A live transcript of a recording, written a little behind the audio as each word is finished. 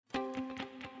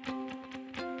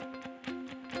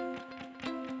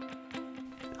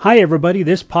Hi, everybody.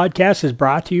 This podcast is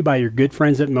brought to you by your good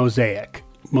friends at Mosaic.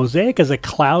 Mosaic is a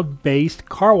cloud-based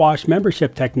car wash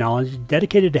membership technology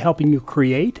dedicated to helping you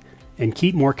create and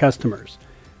keep more customers.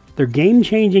 Their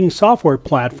game-changing software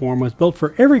platform was built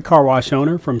for every car wash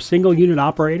owner, from single-unit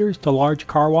operators to large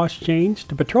car wash chains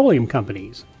to petroleum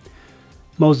companies.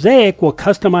 Mosaic will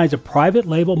customize a private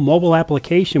label mobile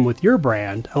application with your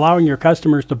brand, allowing your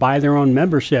customers to buy their own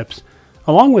memberships,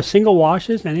 along with single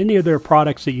washes and any of their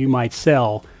products that you might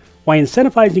sell, while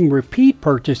incentivizing repeat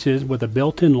purchases with a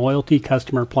built-in loyalty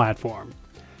customer platform.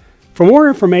 For more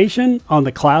information on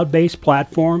the cloud-based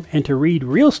platform and to read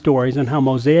real stories on how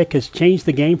Mosaic has changed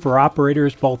the game for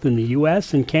operators both in the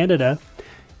US and Canada,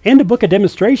 and to book a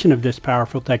demonstration of this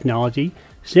powerful technology,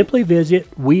 simply visit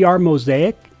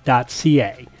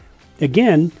wearemosaic.ca.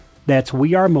 Again, that's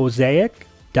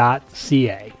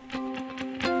wearemosaic.ca.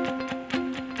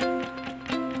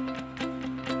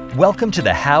 Welcome to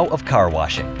the How of Car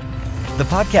Washing, the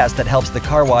podcast that helps the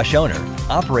car wash owner,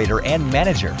 operator, and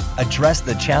manager address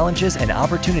the challenges and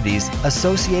opportunities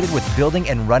associated with building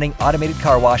and running automated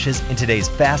car washes in today's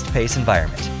fast-paced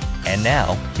environment. And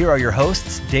now, here are your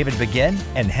hosts, David Begin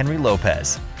and Henry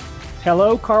Lopez.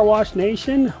 Hello, Car Wash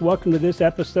Nation. Welcome to this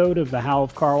episode of the How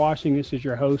of Car Washing. This is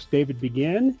your host, David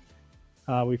Begin.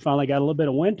 We finally got a little bit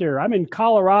of winter. I'm in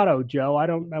Colorado,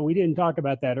 Joe. We didn't talk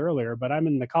about that earlier, but I'm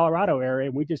in the Colorado area,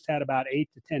 and we just had about 8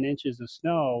 to 10 inches of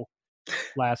snow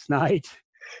last night,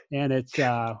 and it's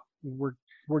we're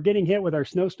getting hit with our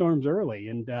snowstorms early.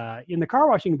 And in the car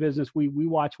washing business, we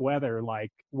watch weather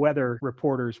like weather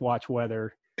reporters watch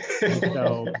weather. And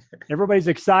so everybody's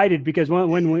excited because when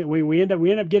we end up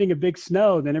getting a big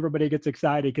snow, then everybody gets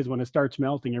excited because when it starts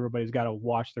melting, everybody's got to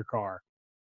wash their car.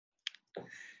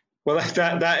 Well,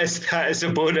 that is a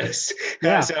bonus.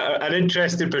 That's an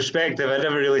interesting perspective. I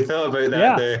never really thought about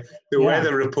that. Yeah. The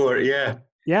weather report. Yeah.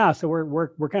 Yeah. So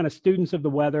we're kind of students of the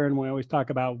weather, and we always talk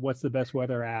about what's the best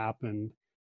weather app, and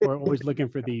we're always looking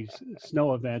for these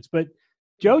snow events. But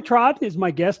Joe Troughton is my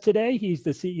guest today. He's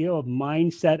the CEO of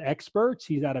Mindset Experts.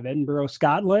 He's out of Edinburgh,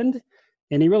 Scotland,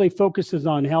 and he really focuses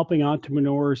on helping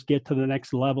entrepreneurs get to the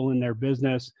next level in their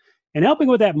business and helping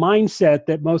with that mindset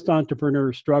that most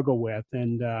entrepreneurs struggle with.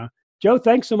 And Joe,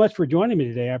 thanks so much for joining me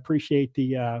today. I appreciate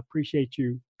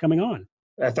you coming on.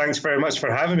 Thanks very much for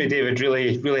having me, David.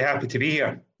 Really, really happy to be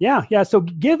here. Yeah. So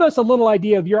give us a little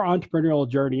idea of your entrepreneurial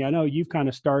journey. I know you've kind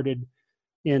of started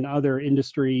in other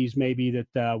industries, maybe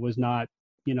that was not,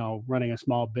 running a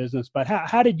small business. But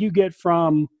how did you get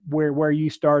from where you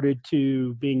started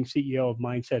to being CEO of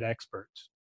Mindset Experts?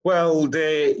 Well,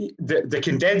 the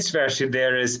condensed version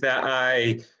there is that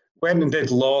I went and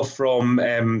did law from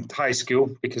high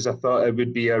school because I thought it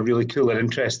would be a really cool and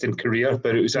interesting career,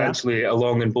 but it was actually a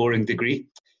long and boring degree.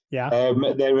 Yeah.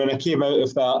 Then when I came out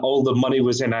of that, all the money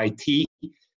was in IT.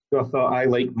 So I thought, I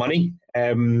like money.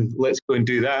 Let's go and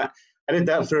do that. I did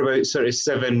that for about sort of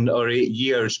 7 or 8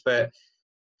 years, but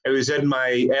it was in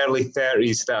my early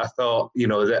 30s that I thought,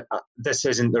 that this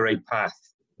isn't the right path.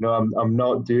 I'm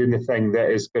not doing the thing that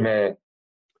is going to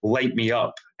light me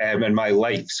up in my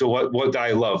life. So what do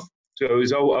I love? So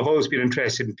I've always been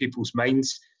interested in people's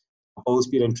minds. I've always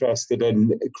been interested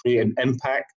in creating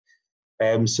impact.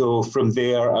 So from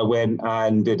there, I went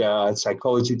and did a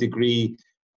psychology degree.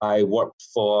 I worked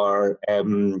for a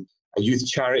youth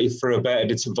charity for a bit. I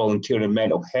did some volunteering in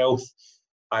mental health.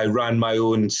 I ran my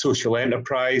own social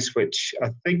enterprise, which I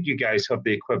think you guys have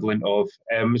the equivalent of.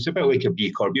 It's a bit like a B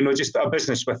Corp, just a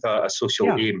business with a social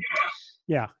aim.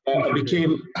 Yeah. I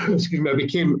became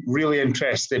really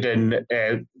interested in,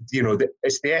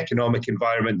 it's the economic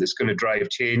environment that's going to drive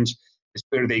change. It's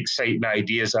where the exciting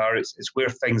ideas are. It's where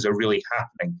things are really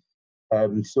happening.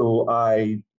 So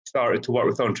I started to work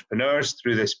with entrepreneurs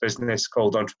through this business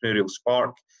called Entrepreneurial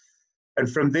Spark. And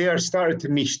from there, started to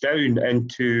niche down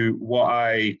into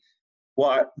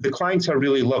what the clients I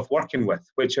really love working with,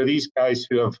 which are these guys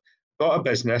who have got a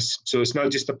business. So it's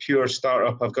not just a pure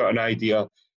startup. I've got an idea.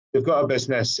 They've got a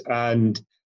business and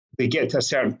they get to a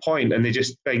certain point and they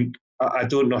just think, I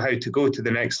don't know how to go to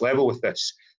the next level with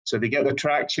this. So they get the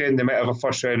traction. They might have a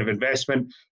first round of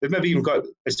investment. They've maybe even got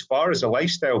as far as a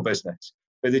lifestyle business,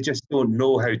 but they just don't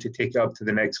know how to take it up to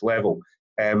the next level.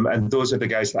 And those are the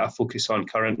guys that I focus on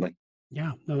currently.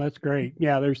 Yeah, no, that's great.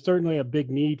 Yeah, there's certainly a big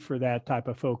need for that type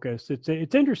of focus.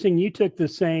 It's interesting. You took the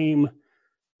same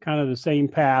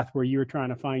path where you were trying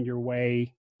to find your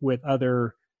way with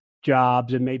other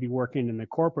jobs and maybe working in the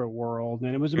corporate world.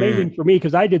 And it was amazing for me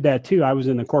because I did that too. I was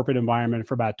in the corporate environment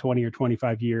for about 20 or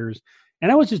 25 years,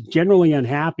 and I was just generally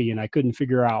unhappy and I couldn't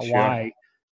figure out why.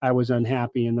 I was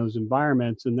unhappy in those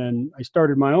environments. And then I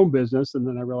started my own business, and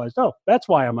then I realized, oh, that's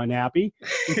why I'm unhappy,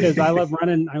 because I love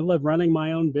running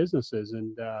my own businesses,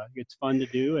 and it's fun to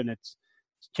do, and it's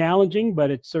challenging, but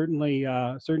it's certainly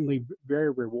very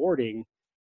rewarding.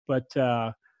 But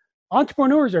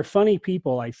entrepreneurs are funny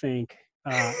people, I think,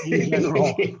 in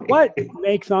general. What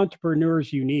makes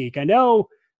entrepreneurs unique? I know,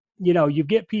 you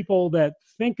get people that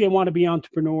think they want to be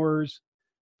entrepreneurs,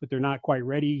 but they're not quite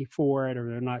ready for it, or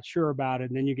they're not sure about it.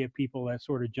 And then you get people that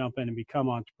sort of jump in and become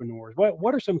entrepreneurs.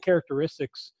 What are some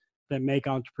characteristics that make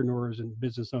entrepreneurs and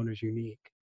business owners unique?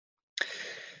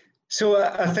 So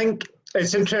I think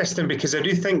it's interesting, because I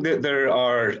do think that there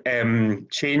are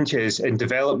changes and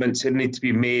developments that need to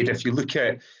be made if you look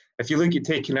at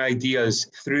taking ideas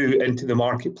through into the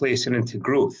marketplace and into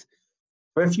growth.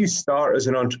 If you start as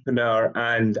an entrepreneur,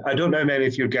 and I don't know how many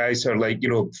of your guys are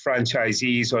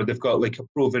franchisees, or they've got like a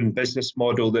proven business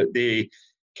model that they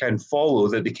can follow,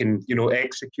 that they can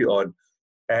execute on.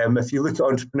 If you look at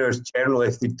entrepreneurs generally,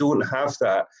 if they don't have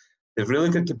that, they've really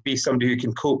got to be somebody who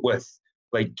can cope with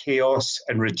like chaos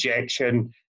and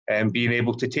rejection, and being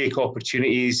able to take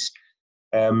opportunities.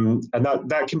 And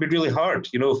that can be really hard,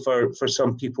 for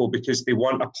some people, because they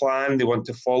want a plan, they want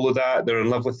to follow that, they're in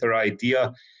love with their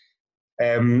idea.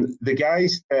 The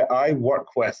guys that I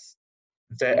work with,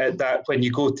 that when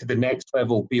you go to the next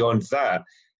level beyond that,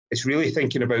 it's really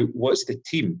thinking about what's the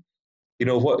team,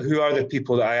 who are the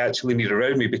people that I actually need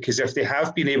around me, because if they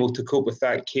have been able to cope with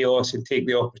that chaos and take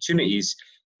the opportunities,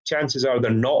 chances are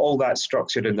they're not all that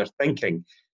structured in their thinking.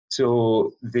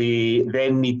 So they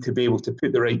then need to be able to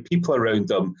put the right people around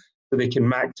them so they can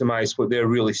maximize what they're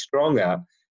really strong at,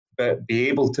 but be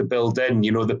able to build in,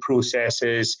 the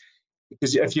processes.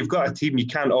 Because if you've got a team, you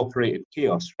can't operate in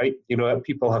chaos, right?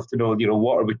 People have to know,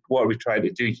 what are we trying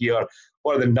to do here?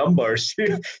 What are the numbers?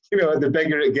 The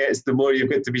bigger it gets, the more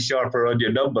you've got to be sharper on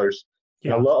your numbers.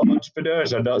 Yeah. And a lot of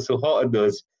entrepreneurs are not so hot on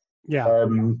those. Yeah.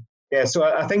 So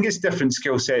I think it's different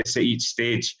skill sets at each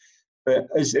stage. But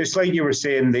it's like you were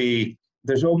saying,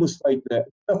 there's almost like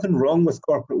nothing wrong with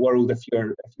corporate world if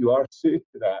you are suited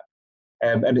to that.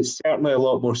 And it's certainly a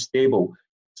lot more stable.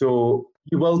 So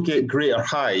you will get greater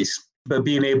highs, but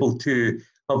being able to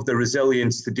have the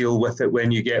resilience to deal with it when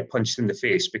you get punched in the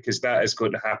face, because that is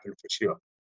going to happen for sure.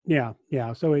 Yeah.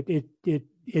 So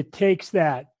it takes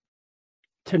that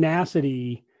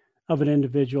tenacity of an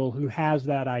individual who has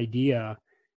that idea.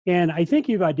 And I think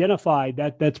you've identified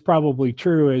that that's probably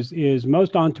true, is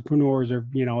most entrepreneurs are,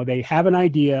 they have an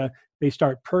idea, they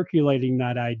start percolating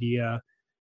that idea,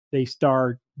 they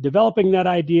start developing that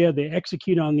idea, they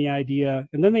execute on the idea,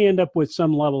 and then they end up with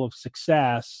some level of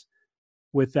success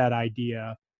with that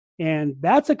idea. And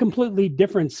that's a completely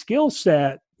different skill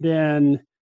set than,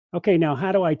 okay, now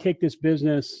how do I take this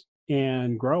business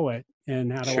and grow it?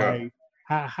 And how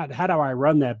do I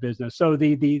run that business? So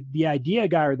the idea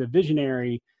guy, or the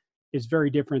visionary, is very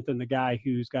different than the guy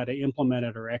who's got to implement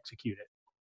it or execute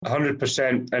it.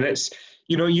 100%. And it's,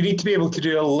 you need to be able to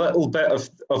do a little bit of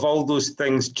all those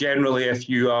things generally if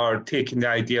you are taking the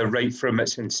idea right from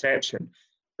its inception.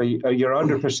 But you're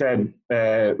 100%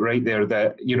 right there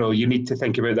that, you need to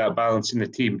think about that balance in the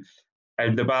team.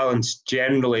 And the balance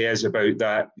generally is about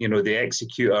that, the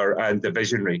executor and the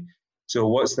visionary. So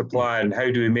what's the plan?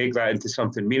 How do we make that into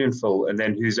something meaningful? And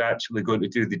then who's actually going to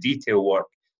do the detail work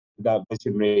that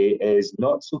visionary is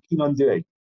not so keen on doing?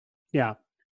 Yeah.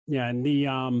 And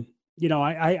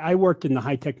I worked in the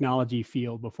high technology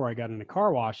field before I got into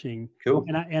car washing. Cool.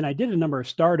 And I did a number of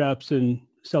startups in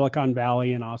Silicon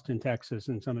Valley and Austin, Texas,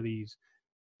 and some of these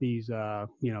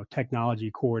technology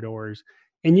corridors.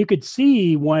 And you could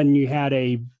see when you had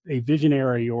a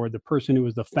visionary, or the person who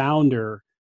was the founder,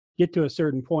 get to a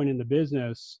certain point in the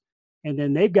business, and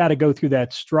then they've got to go through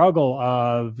that struggle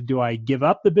of, do I give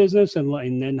up the business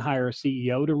and then hire a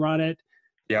CEO to run it?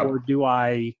 Yeah. Or do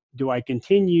I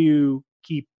continue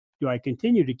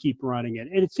to keep running it?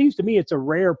 And it seems to me it's a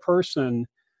rare person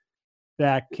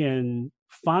that can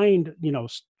find,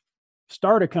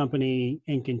 start a company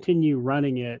and continue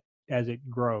running it as it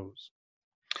grows.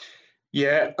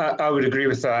 Yeah, I would agree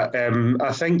with that.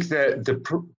 I think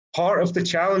that part of the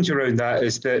challenge around that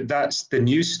is that's the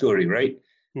news story, right?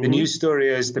 Mm-hmm. The news story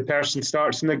is the person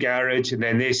starts in the garage and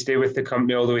then they stay with the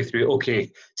company all the way through.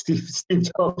 Okay, Steve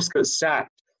Jobs got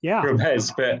sacked from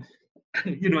his, but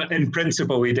in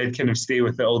principle, he did kind of stay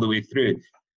with it all the way through.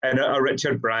 And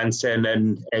Richard Branson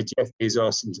and Jeff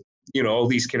Bezos and all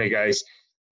these kind of guys.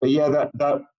 But yeah,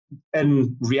 that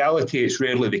in reality, it's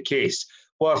rarely the case.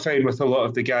 What I find with a lot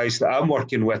of the guys that I'm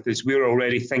working with is we're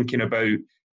already thinking about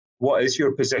what is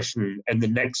your position in the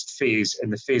next phase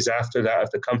and the phase after that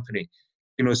of the company.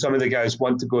 You know, some of the guys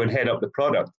want to go and head up the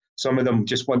product. Some of them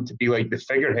just want to be like the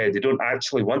figurehead. They don't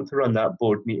actually want to run that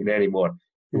board meeting anymore.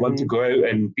 They want to go out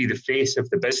and be the face of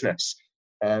the business.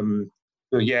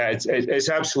 So yeah, it's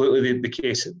absolutely the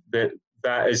case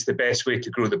that is the best way to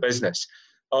grow the business.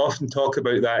 I often talk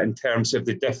about that in terms of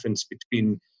the difference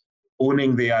between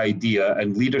owning the idea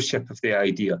and leadership of the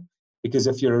idea. Because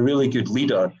if you're a really good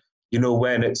leader, you know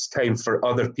when it's time for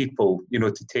other people, you know,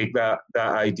 to take that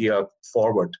idea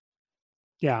forward.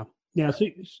 Yeah. Yeah.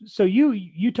 So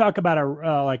you talk about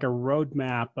like a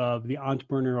roadmap of the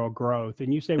entrepreneurial growth,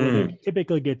 and you say where they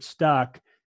typically get stuck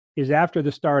is after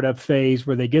the startup phase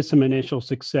where they get some initial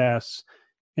success,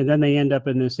 and then they end up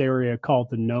in this area called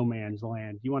the no man's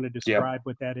land. You want to describe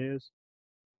what that is?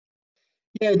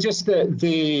 Yeah, just that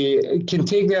they can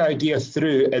take the idea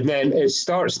through and then it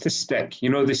starts to stick. You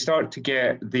know, they start to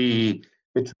get the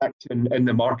traction in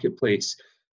the marketplace.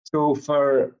 So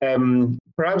for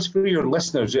perhaps for your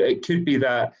listeners, it could be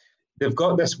that they've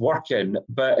got this working,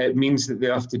 but it means that they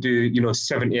have to do, you know,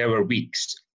 70-hour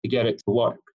weeks to get it to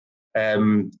work.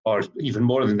 Or even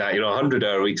more than that, you know,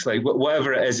 100-hour weeks, like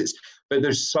whatever it is. But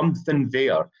there's something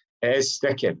there. It is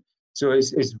sticking. So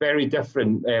it's very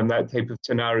different, that type of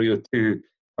scenario to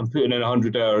I'm putting in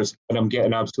 100 hours and I'm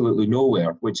getting absolutely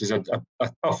nowhere, which is a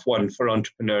tough one for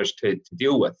entrepreneurs to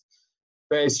deal with.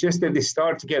 But it's just that they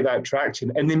start to get that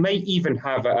traction, and they might even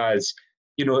have it as,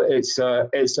 you know, it's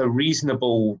a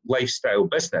reasonable lifestyle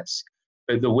business.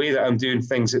 But the way that I'm doing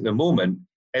things at the moment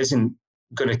isn't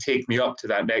going to take me up to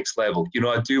that next level. You know,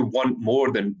 I do want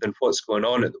more than what's going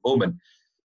on at the moment.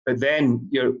 But then,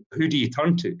 who do you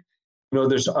turn to? You know,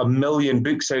 there's a million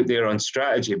books out there on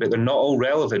strategy, but they're not all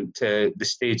relevant to the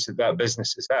stage that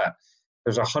business is at.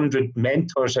 There's 100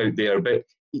 mentors out there, but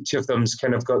each of them's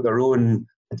kind of got their own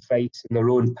advice and their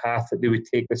own path that they would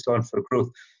take this on for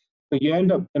growth. So you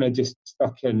end up kind of just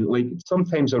stuck in, like,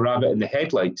 sometimes a rabbit in the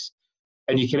headlights.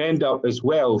 And you can end up as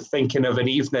well thinking of an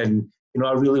evening, you know,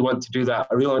 I really want to do that.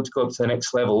 I really want to go up to the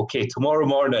next level. Okay, tomorrow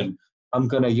morning, I'm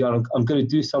gonna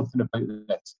do something about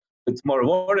this. But tomorrow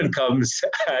morning comes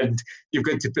and you've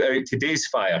got to put out today's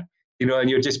fire, you know, and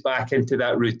you're just back into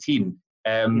that routine.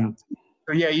 So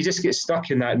yeah, you just get stuck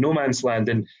in that no man's land,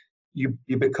 and you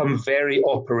become very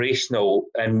operational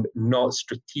and not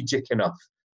strategic enough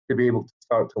to be able to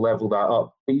start to level that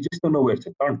up. But you just don't know where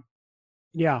to turn.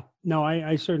 Yeah, no,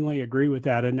 I certainly agree with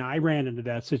that. And I ran into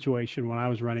that situation when I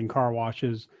was running car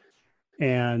washes,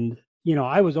 and you know,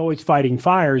 I was always fighting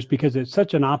fires because it's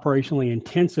such an operationally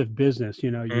intensive business.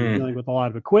 You know, you're dealing with a lot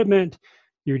of equipment,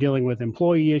 you're dealing with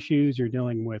employee issues, you're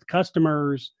dealing with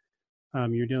customers,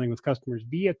 you're dealing with customers'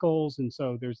 vehicles, and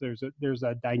so there's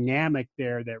a dynamic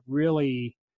there that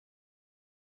really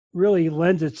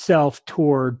lends itself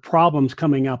toward problems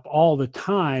coming up all the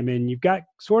time. And you've got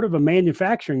sort of a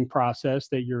manufacturing process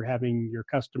that you're having your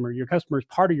customer is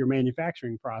part of your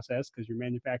manufacturing process because you're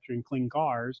manufacturing clean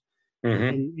cars.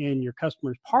 And your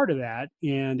customer's part of that,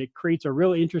 and it creates a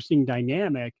really interesting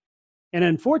dynamic. And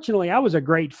unfortunately, I was a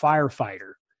great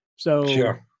firefighter, so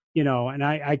you know, and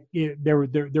there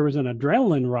was an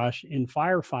adrenaline rush in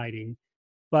firefighting,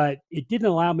 but it didn't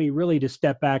allow me really to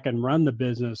step back and run the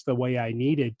business the way I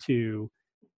needed to.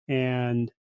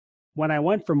 And when I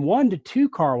went from 1 to 2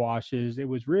 car washes, it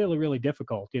was really, really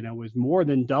difficult. You know, it was more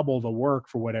than double the work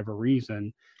for whatever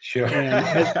reason.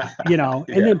 And, you know,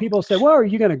 and then people said, well, are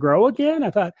you going to grow again? I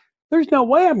thought, there's no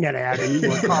way I'm going to add any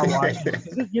more car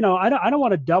washes. You know, I don't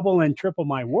want to double and triple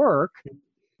my work.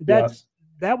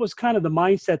 That was kind of the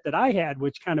mindset that I had,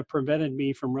 which kind of prevented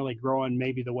me from really growing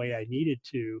maybe the way I needed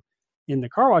to in the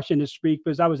car wash industry,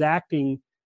 because I was acting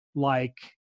like,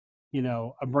 you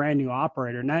know, a brand new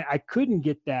operator. And I couldn't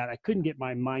get that. I couldn't get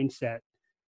my mindset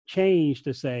changed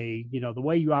to say, you know, the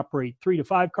way you operate 3 to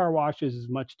 5 car washes is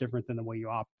much different than the way you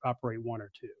operate 1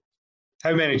 or 2.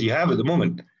 How many do you have at the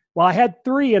moment? Well, I had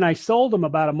 3 and I sold them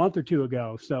about a month or 2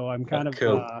 ago. So I'm kind of,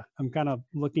 cool. I'm kind of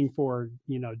looking for,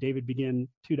 you know, David Begin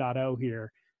 2.0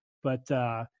 here,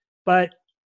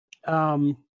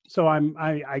 so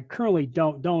I currently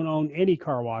don't own any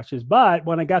car washes, but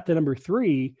when I got to number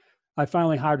 3, I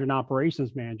finally hired an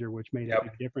operations manager, which made a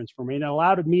big difference for me. And it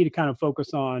allowed me to kind of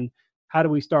focus on how do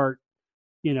we start,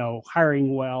 you know,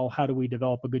 hiring well? How do we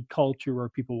develop a good culture where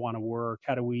people want to work?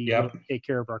 How do we really take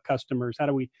care of our customers? How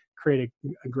do we create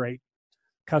a great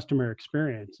customer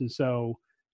experience? And so,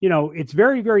 you know, it's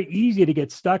very, very easy to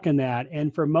get stuck in that.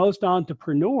 And for most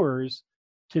entrepreneurs,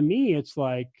 to me, it's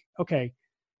like, okay,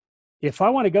 if I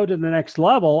want to go to the next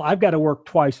level, I've got to work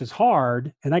twice as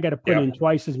hard and I got to put in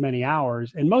twice as many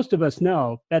hours. And most of us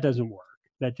know that doesn't work.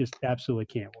 That just absolutely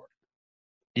can't work.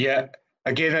 Yeah.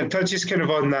 Again, it touches kind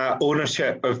of on that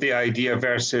ownership of the idea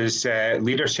versus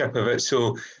leadership of it.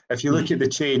 So if you look at the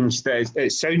change, that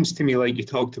it sounds to me like you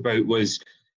talked about was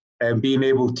being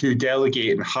able to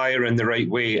delegate and hire in the right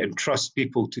way and trust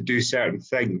people to do certain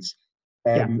things.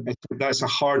 That's a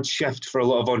hard shift for a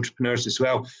lot of entrepreneurs as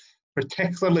well,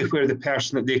 particularly where the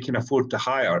person that they can afford to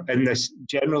hire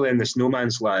generally in this no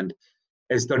man's land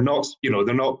is they're not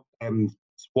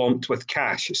swamped with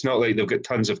cash. It's not like they've got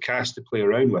tons of cash to play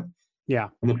around with. Yeah.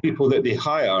 And the people that they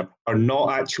hire are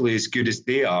not actually as good as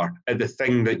they are at the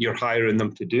thing that you're hiring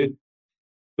them to do.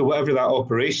 So whatever that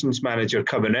operations manager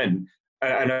coming in,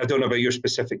 and I don't know about your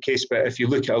specific case, but if you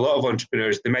look at a lot of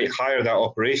entrepreneurs, they might hire that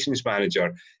operations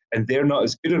manager and they're not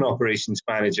as good an operations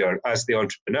manager as the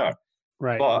entrepreneur.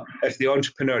 Right. But if the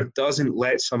entrepreneur doesn't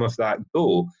let some of that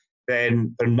go,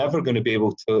 then they're never going to be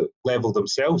able to level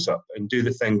themselves up and do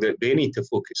the thing that they need to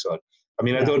focus on. I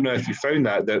mean, I don't know if you found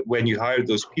that when you hired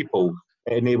those people,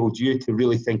 it enabled you to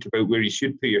really think about where you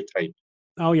should put your time.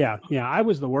 Oh yeah. Yeah. I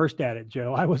was the worst at it,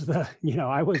 Joe. I was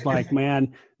I was like,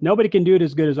 man, nobody can do it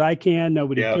as good as I can.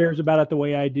 Nobody cares about it the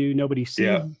way I do. Nobody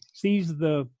sees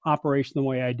the operation the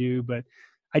way I do, but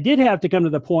I did have to come to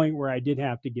the point where I did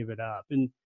have to give it up. And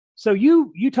so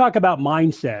you talk about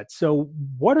mindsets. So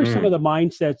what are some of the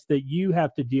mindsets that you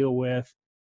have to deal with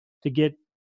to get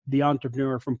the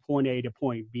entrepreneur from point A to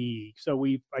point B? So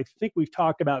I think we've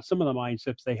talked about some of the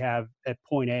mindsets they have at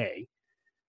point A.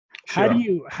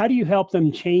 Sure. How do you help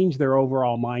them change their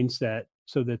overall mindset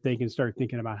so that they can start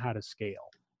thinking about how to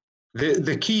scale?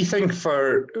 The key thing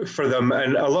for them,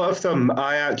 and a lot of them,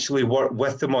 I actually work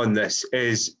with them on this,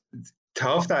 is to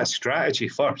have that strategy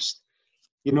first.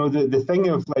 You know, the thing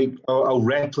of like, I'll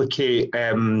replicate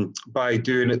by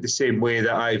doing it the same way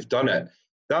that I've done it.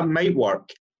 That might work,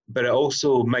 but it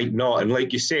also might not. And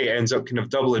like you say, it ends up kind of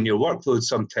doubling your workload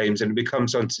sometimes, and it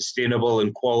becomes unsustainable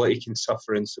and quality can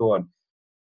suffer and so on.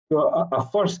 So a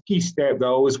first key step that I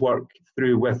always work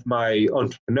through with my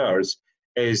entrepreneurs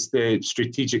is the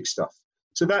strategic stuff.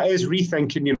 So that is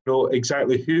rethinking,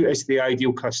 exactly who is the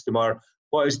ideal customer,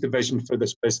 what is the vision for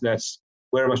this business,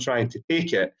 where am I trying to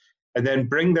take it, and then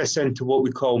bring this into what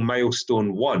we call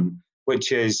milestone 1,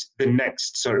 which is the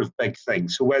next sort of big thing.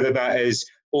 So whether that is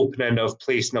opening of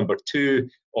place number 2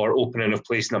 or opening of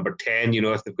place number 10,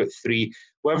 if they've got 3,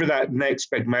 whatever that next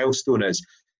big milestone is.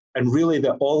 And really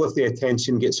that all of the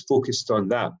attention gets focused on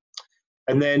that.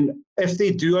 And then if they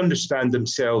do understand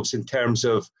themselves in terms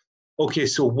of, okay,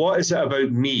 so what is it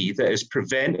about me that is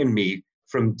preventing me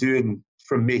from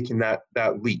making that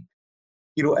leap?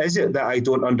 Is it that I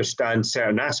don't understand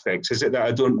certain aspects? Is it that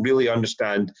I don't really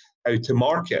understand how to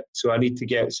market? So I need to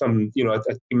get some, a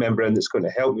team member in that's going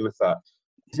to help me with that.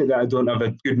 Is it that I don't have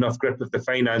a good enough grip of the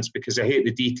finance because I hate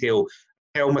the detail?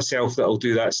 I tell myself that I'll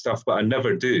do that stuff, but I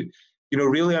never do.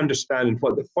 Really understand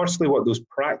what those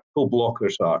practical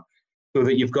blockers are, so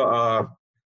that you've got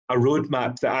a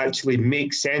roadmap that actually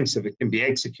makes sense if it can be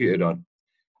executed on.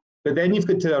 But then you've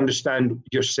got to understand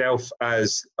yourself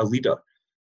as a leader.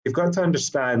 You've got to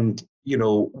understand,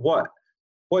 what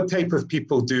type of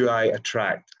people do I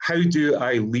attract? How do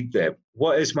I lead them?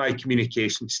 What is my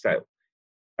communication style?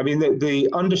 I mean, the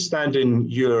understanding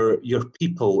your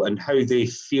people and how they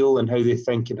feel and how they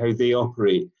think and how they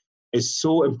operate is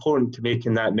so important to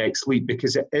making that next leap,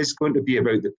 because it is going to be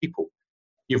about the people.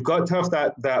 You've got to have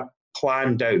that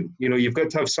plan down. You've got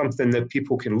to have something that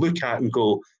people can look at and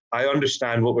go, I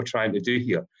understand what we're trying to do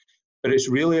here. But it's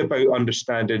really about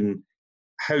understanding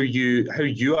how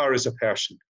you are as a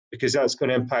person, because that's going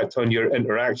to impact on your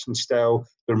interaction style,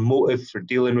 your motive for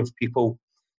dealing with people.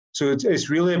 So it's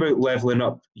really about leveling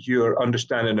up your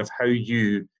understanding of how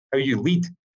you lead,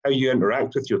 how you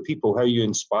interact with your people, how you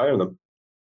inspire them.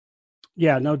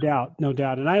 Yeah, no doubt.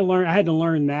 And I had to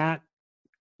learn that,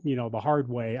 the hard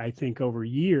way, I think, over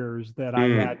years, that I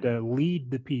had to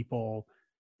lead the people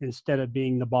instead of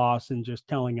being the boss and just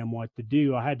telling them what to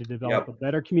do. I had to develop a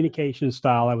better communication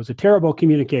style. I was a terrible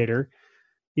communicator,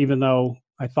 even though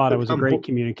I thought I was a great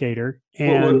communicator.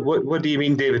 And what do you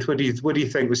mean, David? What do you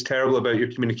think was terrible about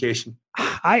your communication?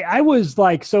 I was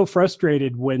like so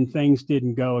frustrated when things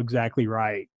didn't go exactly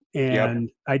right. And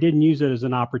I didn't use it as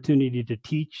an opportunity to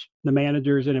teach the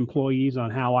managers and employees on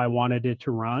how I wanted it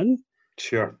to run.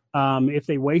 Sure. If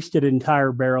they wasted an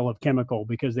entire barrel of chemical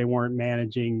because they weren't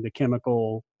managing the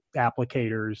chemical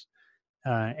applicators.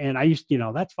 And I used,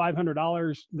 that's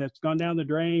 $500 that's gone down the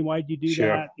drain. Why'd you do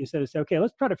that? Instead of say, okay,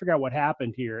 let's try to figure out what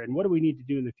happened here and what do we need to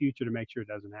do in the future to make sure it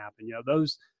doesn't happen.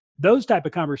 Those type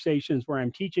of conversations where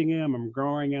I'm teaching them, I'm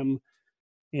growing them,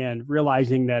 and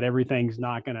realizing that everything's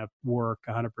not going to work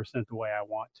 100% the way I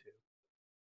want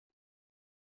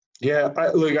to. Yeah,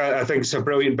 I think it's a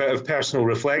brilliant bit of personal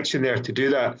reflection there to do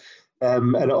that.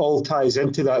 And it all ties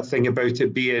into that thing about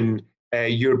it being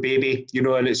your baby,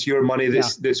 and it's your money Yeah.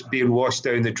 that's being washed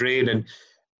down the drain. And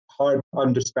hard to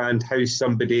understand how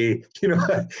somebody,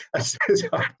 it's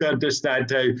hard to understand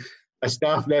how a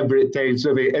staff member at times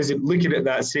maybe isn't looking at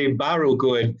that same barrel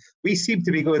going, we seem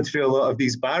to be going through a lot of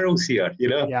these barrels here.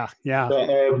 Yeah. Yeah. But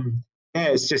yeah,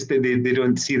 it's just that they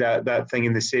don't see that thing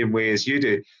in the same way as you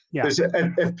do. Yeah.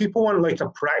 If people want like a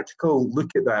practical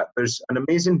look at that, there's an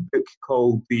amazing book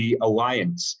called The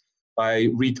Alliance by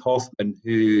Reid Hoffman,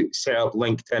 who set up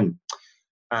LinkedIn.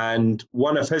 And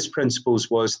one of his principles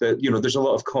was that, there's a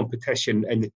lot of competition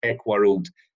in the tech world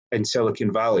in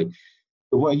Silicon Valley.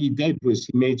 But what he did was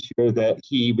he made sure that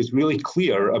he was really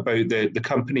clear about the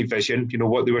company vision,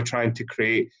 what they were trying to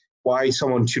create, why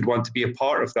someone should want to be a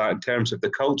part of that in terms of the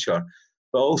culture,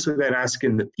 but also then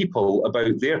asking the people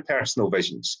about their personal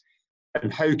visions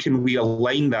and how can we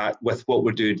align that with what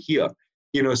we're doing here.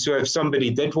 So if somebody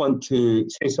did want to,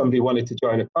 say somebody wanted to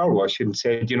join a car wash and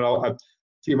said, I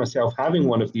see myself having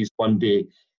one of these one day,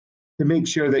 to make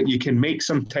sure that you can make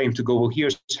some time to go, well,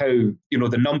 here's how,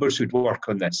 the numbers would work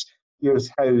on this. Here's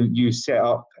how you set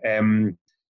up,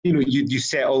 you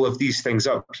set all of these things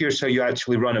up. Here's how you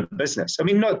actually run a business. I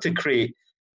mean, not to create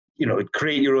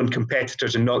your own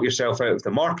competitors and knock yourself out of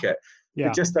the market,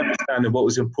 but just understanding what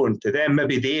was important to them.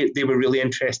 Maybe they were really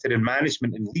interested in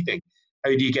management and leading.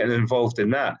 How do you get involved in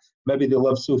that? Maybe they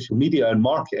love social media and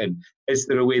marketing. Is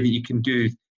there a way that you can do,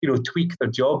 tweak their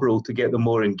job role to get them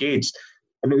more engaged?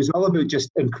 And it was all about just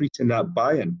increasing that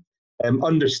buy-in,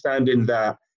 understanding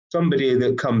that somebody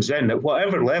that comes in at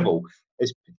whatever level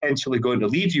is potentially going to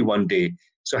leave you one day.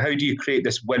 So how do you create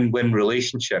this win-win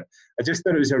relationship? I just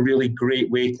thought it was a really great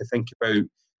way to think about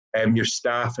your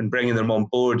staff and bringing them on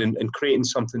board and creating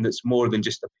something that's more than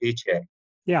just a paycheck.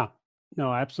 Yeah,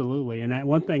 no, absolutely. And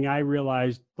one thing I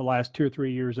realized the last 2 or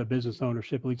 3 years of business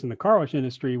ownership, at least in the car wash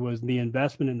industry, was the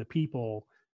investment in the people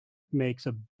makes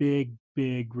a big,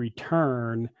 big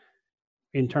return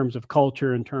in terms of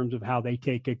culture, in terms of how they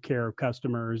take good care of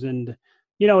customers. And,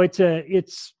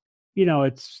 it's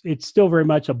still very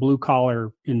much a blue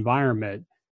collar environment,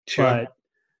 Sure.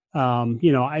 but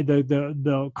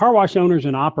the car wash owners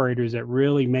and operators that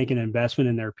really make an investment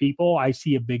in their people, I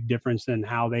see a big difference in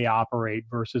how they operate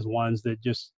versus ones that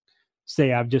just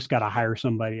say, I've just got to hire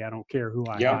somebody. I don't care who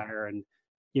I hire. And,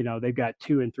 they've got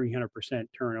 200% and 300%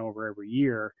 turnover every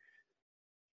year.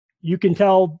 You can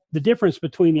tell the difference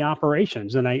between the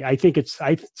operations. And I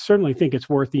certainly think it's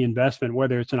worth the investment,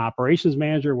 whether it's an operations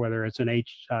manager, whether it's an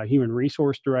human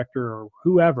resource director or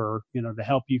whoever, to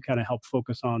help you kind of help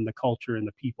focus on the culture and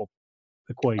the people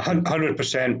equation.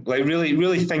 100%. Like really,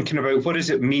 really thinking about what does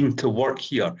it mean to work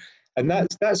here? And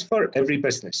that's for every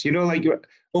business.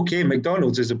 Okay,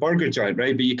 McDonald's is a burger joint,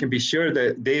 right? But you can be sure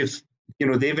that they've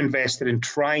invested in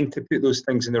trying to put those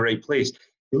things in the right place.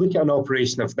 You look at an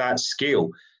operation of that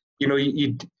scale,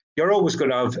 you're always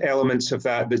going to have elements of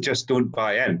that just don't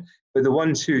buy in. But the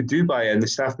ones who do buy in, the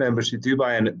staff members who do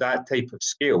buy in at that type of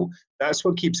scale, that's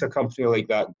what keeps a company like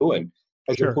that going,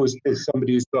 as opposed to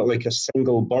somebody who's got like a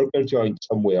single burger joint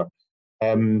somewhere.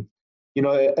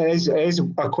 It is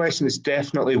a question that's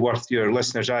definitely worth your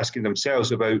listeners asking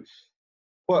themselves about.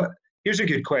 Here's a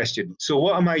good question. So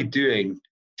what am I doing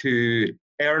to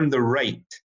earn the right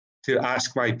to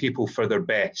ask my people for their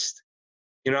best?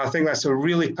 I think that's a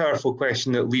really powerful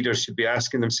question that leaders should be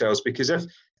asking themselves, because if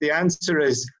the answer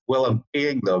is, well, I'm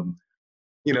paying them,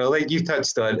 like you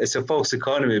touched on, it's a false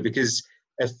economy, because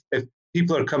if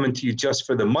people are coming to you just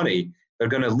for the money, they're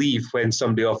going to leave when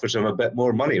somebody offers them a bit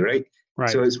more money, right?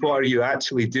 So it's what are you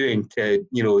actually doing to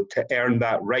earn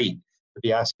that right to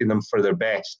be asking them for their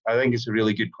best? I think it's a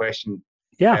really good question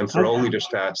for all leaders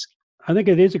to ask. I think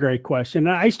it is a great question.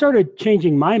 I started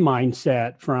changing my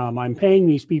mindset from I'm paying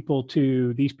these people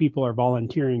to these people are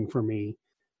volunteering for me.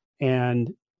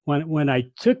 And when I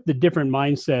took the different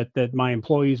mindset that my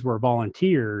employees were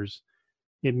volunteers,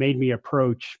 it made me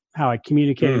approach how I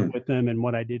communicated with them and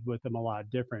what I did with them a lot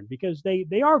different, because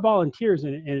they are volunteers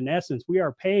in essence. We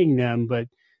are paying them, but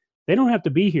they don't have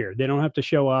to be here. They don't have to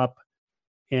show up,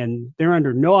 and they're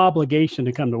under no obligation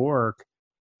to come to work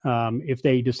if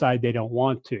they decide they don't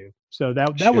want to. So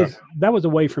that was a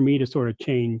way for me to sort of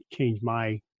change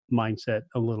my mindset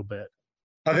a little bit.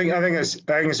 I think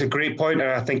it's a great point,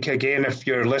 and I think again, if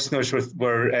your listeners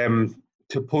were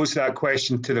to pose that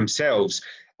question to themselves,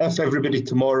 if everybody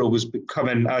tomorrow was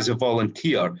coming as a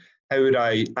volunteer, how would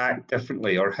I act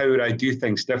differently, or how would I do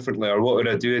things differently, or what would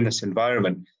I do in this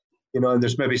environment? And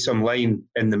there's maybe some line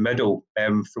in the middle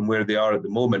from where they are at the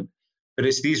moment. But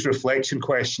it's these reflection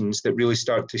questions that really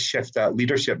start to shift that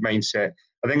leadership mindset.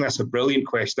 I think that's a brilliant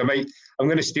question. I'm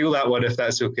going to steal that one if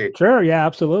that's okay. Sure. Yeah,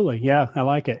 absolutely. Yeah, I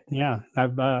like it. Yeah,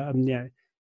 yeah,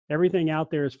 everything out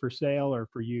there is for sale or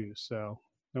for use, so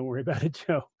don't worry about it,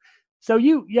 Joe. So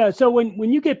so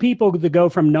when you get people to go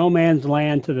from no man's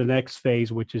land to the next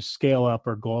phase, which is scale up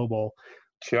or global,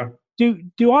 sure.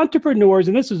 Do entrepreneurs,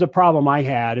 and this is a problem I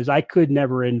had, is I could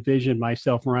never envision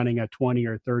myself running a 20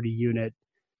 or 30 unit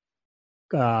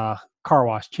car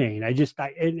wash chain. I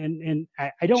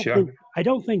don't sure. think I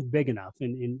don't think big enough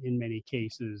in many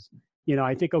cases.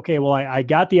 I think, okay, well, I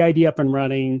got the idea up and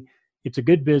running. It's a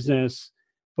good business.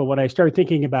 But when I start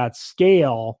thinking about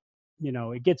scale,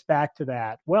 it gets back to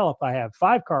that. Well, if I have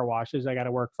 5 car washes, I got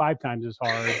to work 5 times as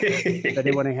hard as I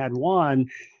did when I had 1.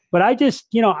 But I just,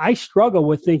 I struggle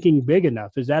with thinking big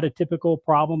enough. Is that a typical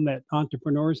problem that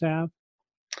entrepreneurs have?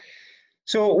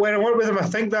 So when I work with them, I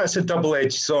think that's a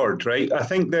double-edged sword, right? I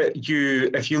think that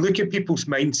if you look at people's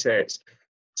mindsets,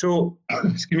 so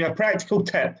excuse me, a practical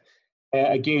tip,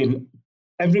 again,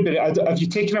 everybody, have you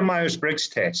taken a Myers-Briggs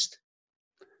test?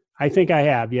 I think I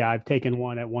have. Yeah, I've taken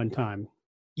one at one time.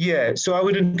 Yeah, so I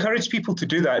would encourage people to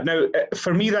do that. Now,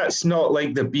 for me, that's not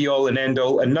like the be-all and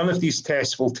end-all, and none of these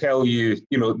tests will tell you,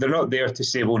 they're not there to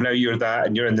say, well, now you're that,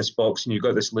 and you're in this box, and you've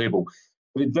got this label.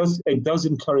 But it does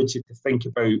encourage you to think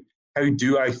about, how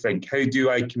do I think? How do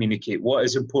I communicate? What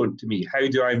is important to me? How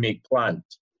do I make plans?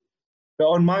 But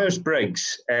on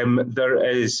Myers-Briggs, there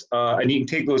is, and you can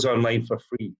take those online for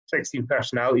free,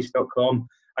 16personalities.com.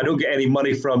 I don't get any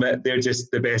money from it. They're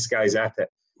just the best guys at it.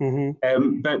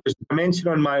 Mm-hmm. But there's a dimension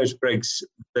on Myers-Briggs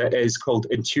that is called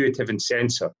intuitive and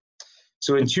sensor.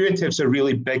 So intuitives are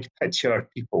really big picture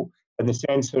people, and the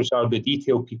sensors are the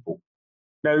detail people.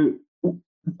 Now,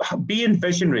 being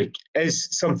visionary is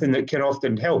something that can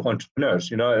often help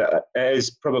entrepreneurs. It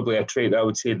is probably a trait that I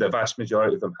would say the vast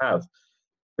majority of them have.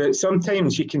 But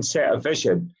sometimes you can set a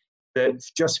vision that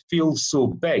just feels so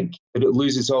big that it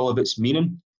loses all of its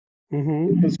meaning.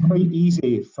 Mm-hmm. It's quite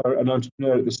easy for an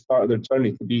entrepreneur at the start of their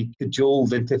journey to be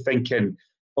cajoled into thinking,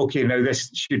 okay, now this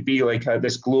should be like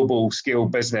this global scale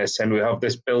business and we have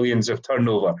this billions of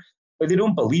turnover, but they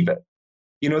don't believe it.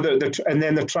 And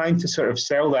then they're trying to sort of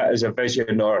sell that as a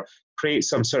vision or create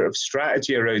some sort of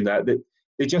strategy around that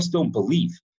they just don't believe.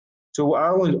 So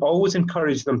I will always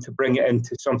encourage them to bring it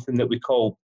into something that we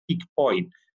call peak point,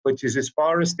 which is as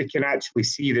far as they can actually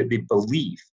see that they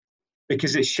believe,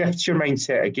 because it shifts your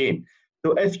mindset again.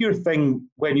 So if your thing,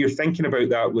 when you're thinking about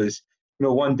that was,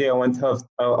 one day I want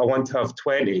to have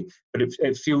 20, but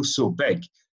it feels so big.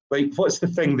 Like, what's the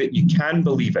thing that you can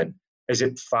believe in? Is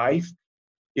it 5?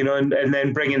 And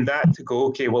then bringing that to go,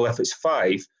 okay, well, if it's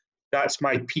 5, that's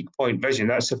my peak point vision.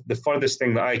 That's the furthest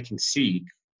thing that I can see.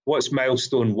 What's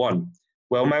milestone 1?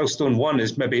 Well, milestone 1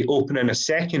 is maybe opening a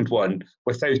second one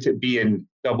without it being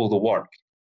double the work.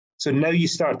 So now you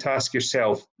start to ask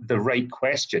yourself the right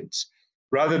questions,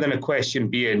 rather than a question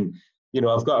being,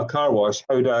 I've got a car wash,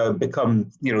 how do I become,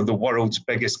 the world's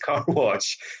biggest car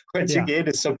wash? Which again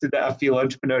is something that I feel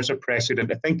entrepreneurs are pressured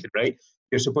into thinking, right?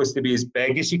 You're supposed to be as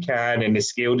big as you can and as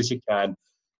scaled as you can,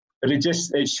 but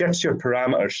it shifts your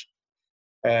parameters.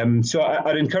 So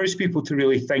I'd encourage people to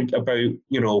really think about,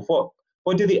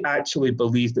 what do they actually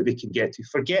believe that they can get to?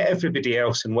 Forget everybody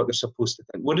else and what they're supposed to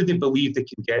think. What do they believe they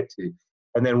can get to?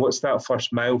 And then what's that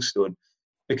first milestone?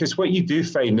 Because what you do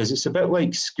find is it's a bit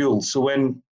like school. So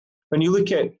when you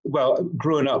look at,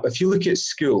 growing up, if you look at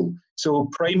school, so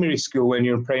primary school, when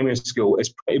you're in primary school,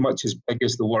 is pretty much as big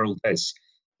as the world is.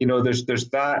 There's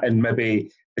that and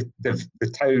maybe the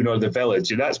town or the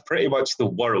village, and that's pretty much the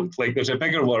world. Like, there's a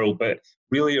bigger world, but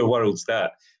really your world's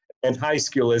that. And high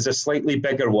school is a slightly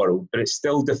bigger world, but it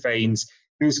still defines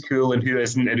who's cool and who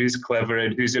isn't, and who's clever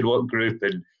and who's in what group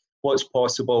and what's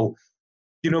possible.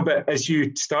 But as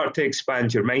you start to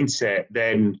expand your mindset,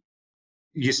 then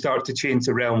you start to change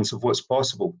the realms of what's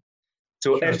possible.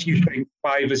 So if you think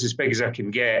 5 is as big as I can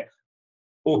get,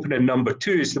 opening number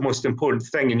 2 is the most important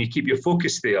thing, and you keep your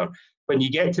focus there. When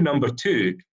you get to number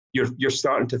 2, you're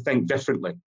starting to think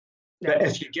differently. Yeah. But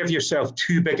if you give yourself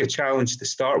too big a challenge to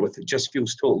start with, it just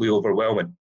feels totally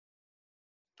overwhelming.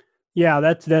 Yeah,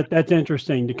 that's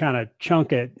interesting to kind of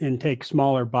chunk it and take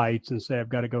smaller bites and say, I've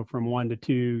got to go from 1 to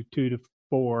 2, 2 to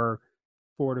 4,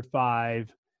 4 to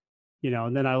 5,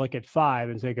 and then I look at 5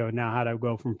 and say, now how do I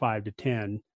go from 5 to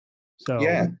 10? So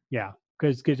yeah.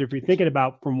 Because if you're thinking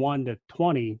about from 1 to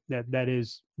 20, that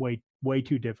is way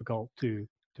too difficult to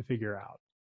figure out.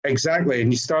 Exactly,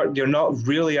 and you're not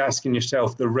really asking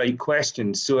yourself the right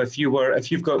questions. So if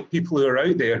you've got people who are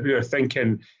out there who are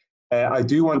thinking, I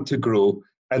do want to grow,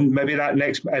 And maybe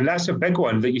and that's a big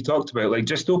one that you talked about, like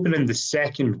just opening the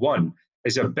second one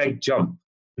is a big jump.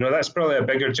 That's probably a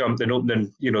bigger jump than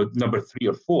opening, number 3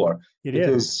 or 4, It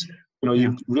because, is.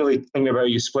 you really think about how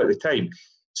you split the time.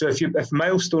 So if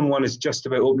milestone 1 is just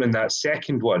about opening that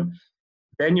second one,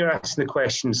 then you're asking the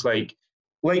questions like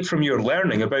from your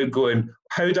learning about going,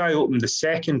 how do I open the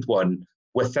second one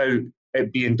without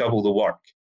it being double the work?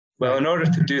 Well, in order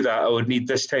to do that, I would need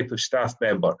this type of staff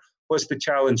member. What's the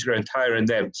challenge around hiring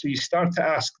them? So you start to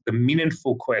ask the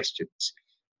meaningful questions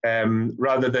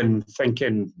rather than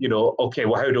thinking, okay,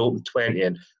 well, how to open 20?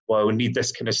 And, well, I would need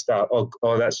this kind of stuff.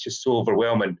 Oh, that's just so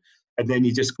overwhelming. And then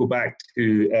you just go back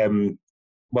to,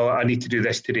 well, I need to do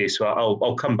this today, so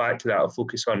I'll come back to that. I'll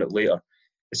focus on it later.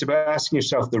 It's about asking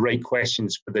yourself the right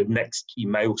questions for the next key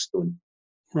milestone.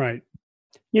 Right.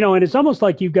 And it's almost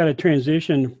like you've got to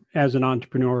transition as an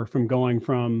entrepreneur from going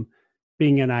from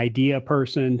being an idea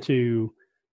person to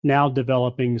now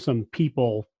developing some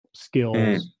people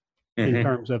skills in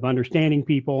terms of understanding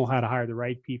people, how to hire the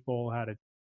right people, how to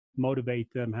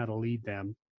motivate them, how to lead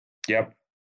them. Yep.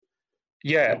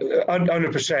 Yeah,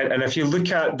 100%. And if you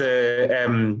look at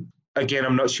the, again,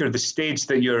 I'm not sure the stage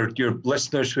that your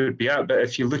listeners would be at, but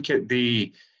if you look at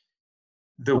the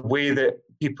way that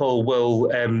people will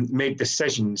make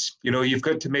decisions, you've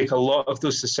got to make a lot of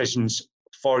those decisions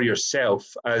for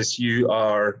yourself as you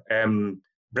are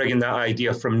bringing that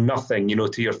idea from nothing,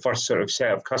 to your first sort of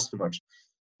set of customers.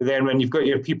 But then when you've got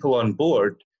your people on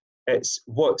board, it's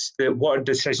what are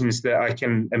decisions that I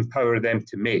can empower them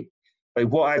to make? Like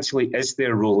what actually is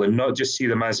their role, and not just see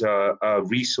them as a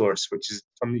resource, which is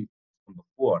something you've done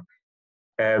before.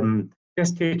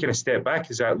 Just taking a step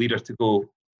back as that leader to go,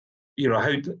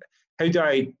 how do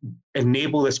I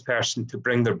enable this person to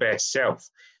bring their best self?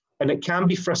 And it can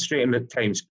be frustrating at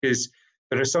times because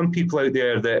there are some people out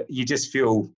there that you just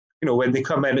feel, when they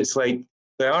come in, it's like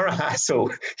they are a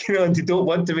hassle, and they don't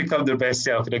want to become their best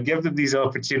self. And I give them these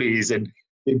opportunities and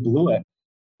they blow it.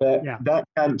 But that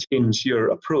can't change your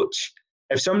approach.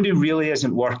 If somebody really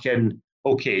isn't working,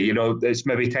 okay, it's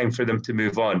maybe time for them to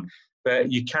move on.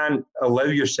 But you can't allow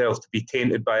yourself to be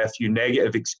tainted by a few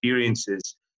negative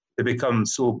experiences to become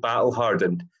so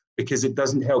battle-hardened, because it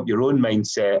doesn't help your own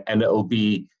mindset and it'll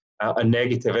be a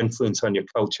negative influence on your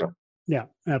culture. Yeah,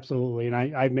 absolutely. And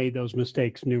I've made those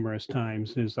mistakes numerous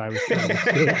times as I was trying to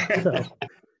scale.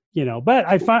 So, but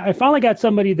I finally got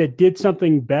somebody that did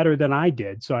something better than I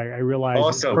did. So I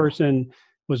realized this person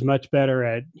was much better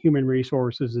at human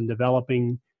resources and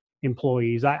developing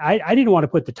employees. I didn't want to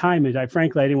put the time in.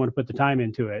 Frankly, I didn't want to put the time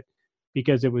into it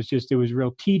because it was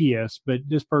real tedious. But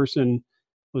this person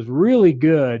was really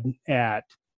good at,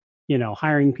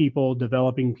 hiring people,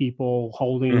 developing people,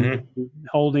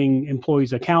 holding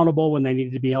employees accountable when they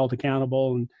needed to be held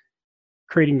accountable, and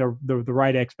creating the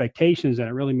right expectations. And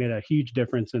it really made a huge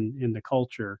difference in the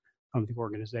culture of the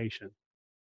organization.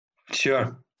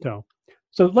 Sure.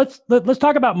 So let's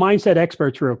talk about Mindset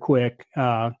Experts real quick.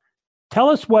 Tell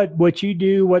us what you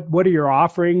do, what are your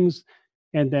offerings,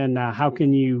 and then how do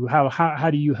you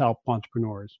help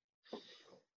entrepreneurs?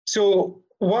 So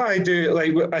what I do,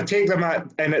 I take them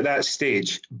at that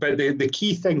stage, but the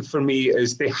key thing for me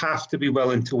is they have to be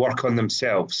willing to work on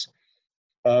themselves.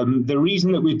 The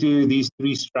reason that we do these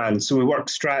 3 strands, so we work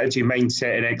strategy,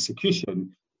 mindset, and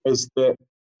execution, is that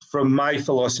from my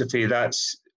philosophy,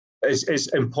 it's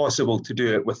impossible to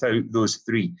do it without those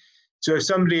 3. So if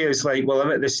somebody is like, well, I'm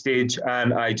at this stage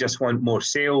and I just want more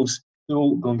sales,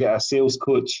 go and get a sales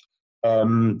coach.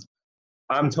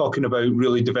 I'm talking about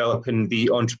really developing the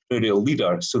entrepreneurial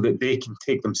leader so that they can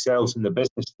take themselves and the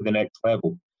business to the next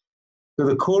level. So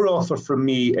the core offer from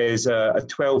me is a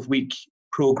 12-week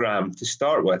program to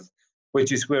start with,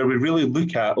 which is where we really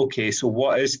look at, okay, so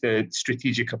what is the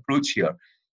strategic approach here?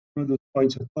 One of those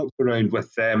points I talked around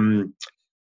with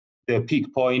the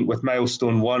peak point, with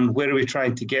milestone 1, where are we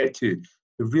trying to get to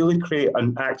really create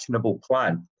an actionable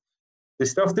plan. The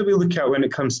stuff that we look at when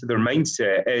it comes to their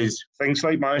mindset is things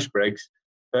like Myers-Briggs,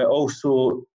 but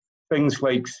also things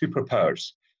like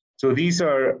superpowers. So these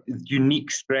are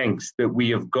unique strengths that we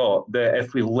have got that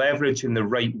if we leverage in the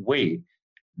right way,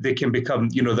 they can become,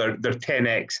 they're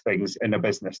 10x things in a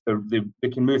business. They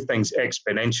can move things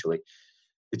exponentially.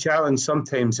 The challenge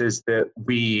sometimes is that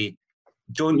we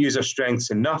don't use our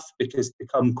strengths enough because they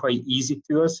become quite easy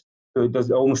to us. So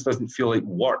it almost doesn't feel like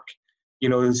work.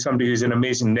 Somebody who's an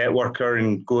amazing networker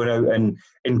and going out and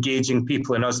engaging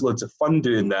people and has loads of fun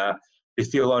doing that, they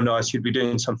feel, oh no, I should be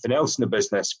doing something else in the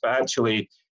business. But actually,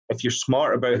 if you're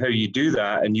smart about how you do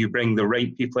that and you bring the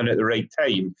right people in at the right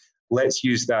time, let's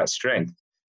use that strength.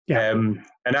 Yeah.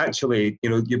 And actually,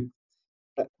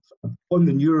 On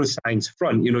the neuroscience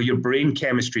front, your brain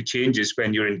chemistry changes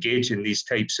when you're engaged in these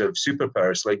types of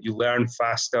superpowers. Like you learn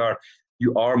faster,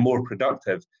 you are more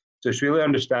productive. So it's really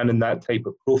understanding that type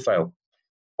of profile.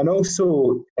 And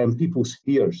also people's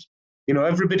fears.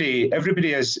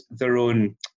 Everybody has their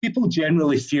own, people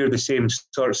generally fear the same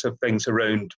sorts of things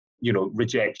around,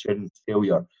 rejection,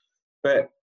 failure. But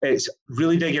it's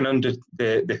really digging under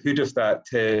the hood of that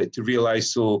to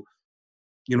realize, so,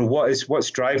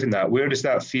 what's driving that? Where does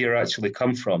that fear actually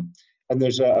come from? And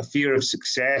there's a fear of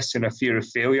success and a fear of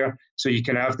failure. So you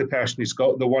can have the person who's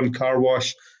got the one car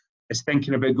wash, is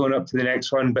thinking about going up to the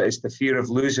next one, but it's the fear of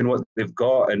losing what they've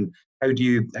got. And how do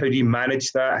you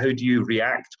manage that? How do you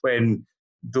react when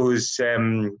those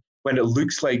when it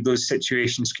looks like those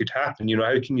situations could happen?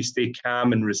 How can you stay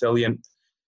calm and resilient?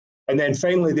 And then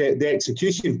finally, the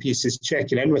execution piece is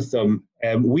checking in with them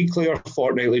weekly or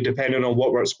fortnightly, depending on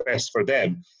what works best for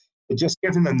them. But just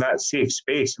giving them that safe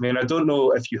space. I mean, I don't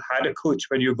know if you had a coach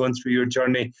when you were going through your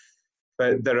journey,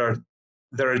 but there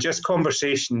are just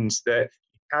conversations that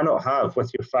you cannot have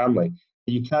with your family,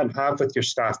 you can't have with your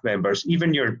staff members,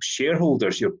 even your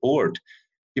shareholders, your board.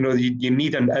 You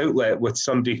need an outlet with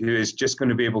somebody who is just going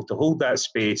to be able to hold that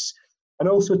space and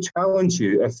also challenge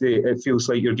you if it feels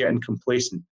like you're getting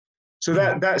complacent. So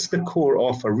that's the core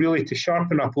offer, really, to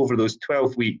sharpen up over those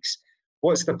 12 weeks.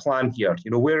 What's the plan here?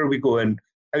 Where are we going?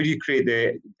 How do you create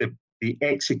the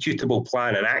executable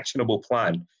plan, an actionable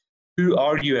plan? Who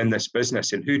are you in this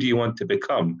business and who do you want to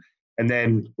become? And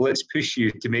then let's push you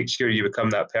to make sure you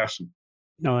become that person.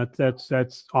 No, that's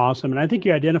awesome. And I think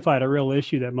you identified a real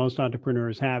issue that most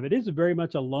entrepreneurs have. It is very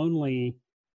much a lonely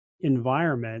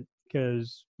environment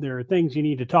because there are things you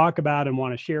need to talk about and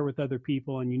want to share with other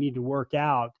people and you need to work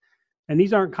out. And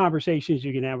these aren't conversations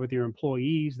you can have with your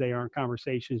employees. They aren't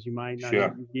conversations you might not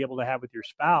even be able to have with your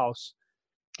spouse.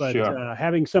 But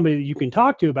having somebody that you can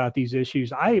talk to about these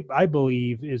issues, I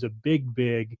believe, is a big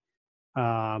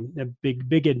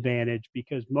advantage,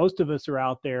 because most of us are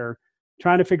out there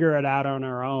trying to figure it out on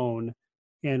our own,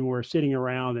 and we're sitting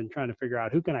around and trying to figure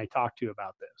out, who can I talk to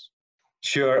about this?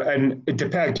 Sure. And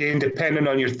depending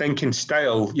on your thinking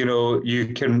style, you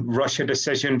can rush a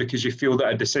decision because you feel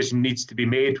that a decision needs to be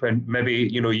made when maybe,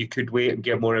 you could wait and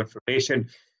get more information,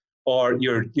 or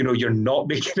you're not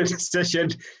making a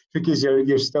decision because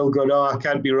you're still going, oh, I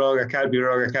can't be wrong.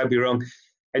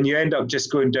 And you end up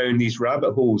just going down these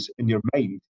rabbit holes in your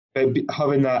mind. But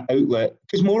having that outlet,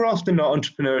 because more often than not,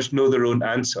 entrepreneurs know their own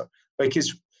answer.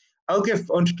 I'll give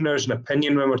entrepreneurs an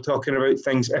opinion when we're talking about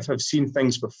things if I've seen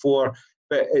things before,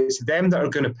 but it's them that are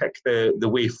going to pick the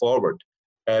way forward.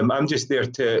 I'm just there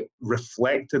to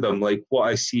reflect to them like what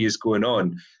I see is going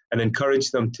on and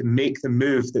encourage them to make the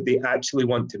move that they actually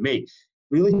want to make,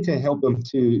 really to help them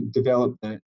to develop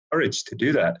the courage to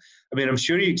do that. I mean, I'm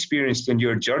sure you experienced in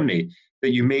your journey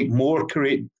that you make more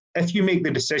courage. If you make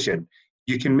the decision,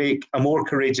 you can make a more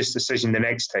courageous decision the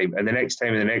next time and the next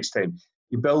time and the next time.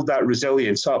 You build that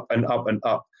resilience up and up and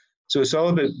up. So it's all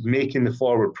about making the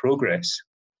forward progress.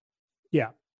 Yeah,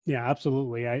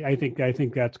 absolutely. I think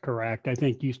that's correct. I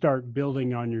think you start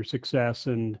building on your success,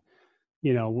 and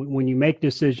when you make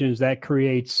decisions, that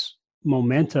creates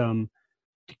momentum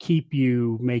to keep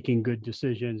you making good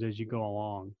decisions as you go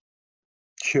along.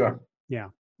 Sure. Yeah.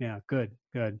 Good.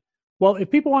 Well,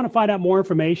 if people want to find out more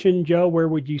information, Joe, where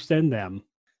would you send them?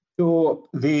 So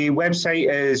the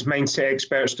website is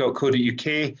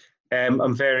mindsetexperts.co.uk.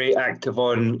 I'm very active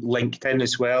on LinkedIn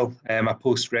as well. I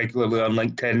post regularly on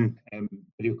LinkedIn,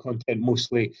 video content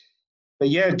mostly. But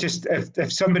yeah, just if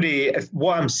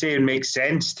what I'm saying makes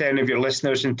sense to any of your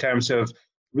listeners in terms of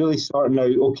really starting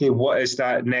out, okay, what is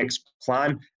that next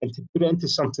plan, and to put it into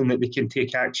something that they can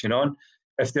take action on.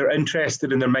 If they're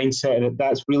interested in their mindset, and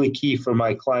that's really key for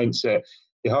my clients, that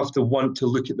they have to want to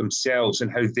look at themselves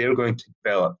and how they're going to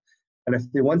develop. And if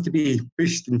they want to be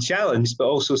pushed and challenged, but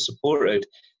also supported,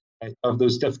 of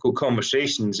those difficult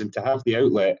conversations and to have the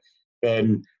outlet,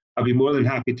 then I'll be more than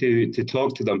happy to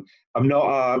talk to them. I'm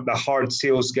not a hard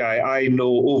sales guy. I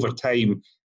know over time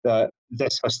that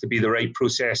this has to be the right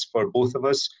process for both of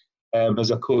us,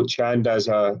 as a coach and as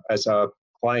a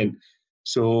client.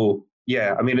 So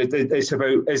yeah, I mean, it's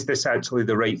about, is this actually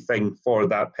the right thing for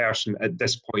that person at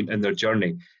this point in their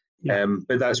journey? Yeah.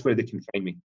 But that's where they can find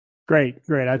me. Great.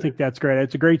 I think that's great.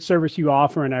 It's a great service you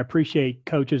offer, and I appreciate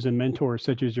coaches and mentors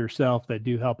such as yourself that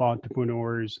do help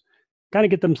entrepreneurs kind of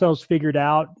get themselves figured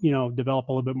out, develop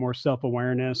a little bit more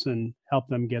self-awareness and help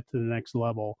them get to the next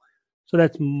level. So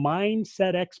that's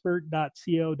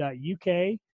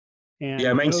mindsetexpert.co.uk. And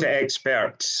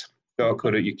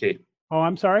mindsetexperts.co.uk. Oh,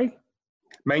 I'm sorry?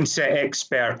 Mindset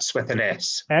Experts with an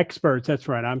S. Experts, that's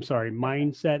right. I'm sorry.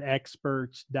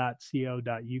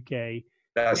 mindsetexperts.co.uk.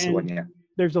 That's the one, yeah.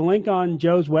 There's a link on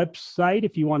Joe's website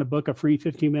if you want to book a free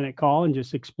 15-minute call and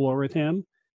just explore with him.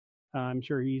 I'm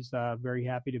sure he's very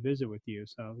happy to visit with you.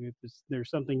 So if there's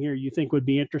something here you think would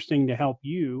be interesting to help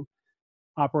you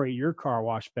operate your car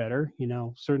wash better,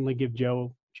 certainly give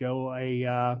Joe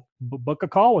a book a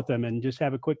call with him and just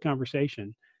have a quick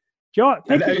conversation. Joe,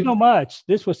 thank you so much.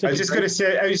 This was such I was just going to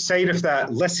say, outside of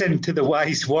that, listen to the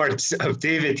wise words of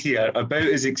David here about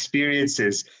his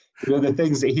experiences, the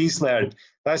things that he's learned.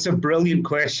 That's a brilliant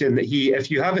question that if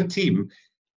you have a team,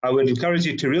 I would encourage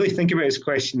you to really think about his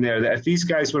question there, that if these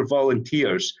guys were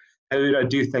volunteers, how would I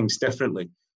do things differently?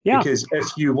 Yeah. Because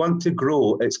if you want to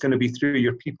grow, it's going to be through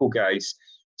your people, guys.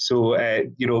 So,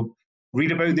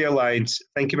 read about the Alliance,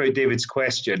 think about David's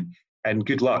question, and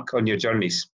good luck on your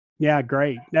journeys. Yeah,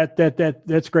 great.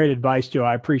 That's great advice, Joe.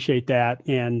 I appreciate that.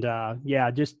 And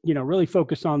just, really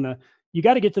focus on you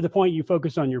got to get to the point you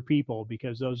focus on your people,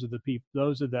 because those are the people,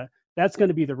 that's going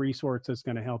to be the resource that's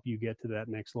going to help you get to that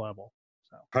next level.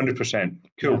 So 100%.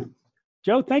 Cool. Yeah.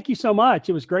 Joe, thank you so much.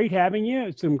 It was great having you.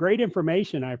 It's some great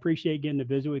information. I appreciate getting to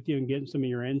visit with you and getting some of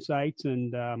your insights.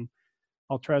 And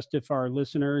I'll trust if our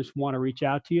listeners want to reach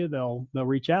out to you, they'll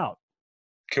reach out.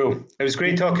 Cool. It was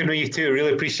great talking with you too.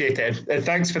 Really appreciate it. And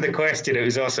thanks for the question. It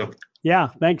was awesome. Yeah.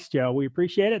 Thanks, Joe. We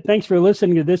appreciate it. Thanks for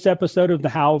listening to this episode of The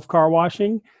How of Car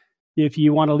Washing. If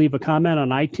you want to leave a comment on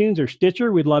iTunes or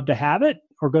Stitcher, we'd love to have it,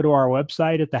 or go to our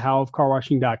website at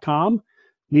thehowofcarwashing.com.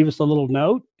 Leave us a little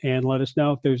note and let us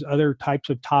know if there's other types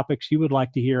of topics you would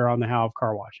like to hear on The How of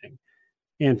Car Washing.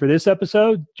 And for this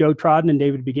episode, Joe Trodden and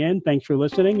David Begin, thanks for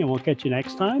listening, and we'll catch you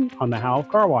next time on The How of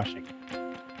Car Washing.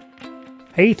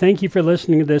 Hey, thank you for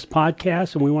listening to this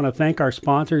podcast, and we want to thank our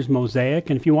sponsors, Mosaic.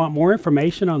 And if you want more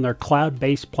information on their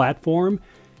cloud-based platform,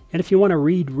 and if you want to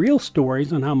read real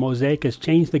stories on how Mosaic has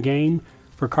changed the game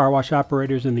for car wash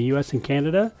operators in the U.S. and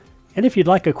Canada, and if you'd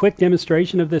like a quick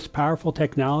demonstration of this powerful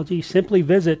technology, simply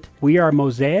visit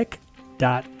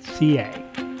wearemosaic.ca.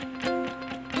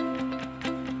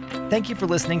 Thank you for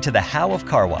listening to The How of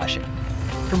Car Washing.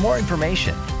 For more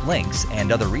information, links, and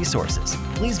other resources,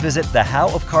 please visit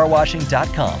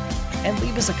thehowofcarwashing.com and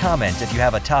leave us a comment if you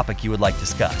have a topic you would like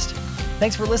discussed.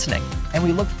 Thanks for listening, and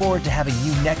we look forward to having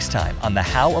you next time on The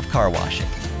How of Car Washing.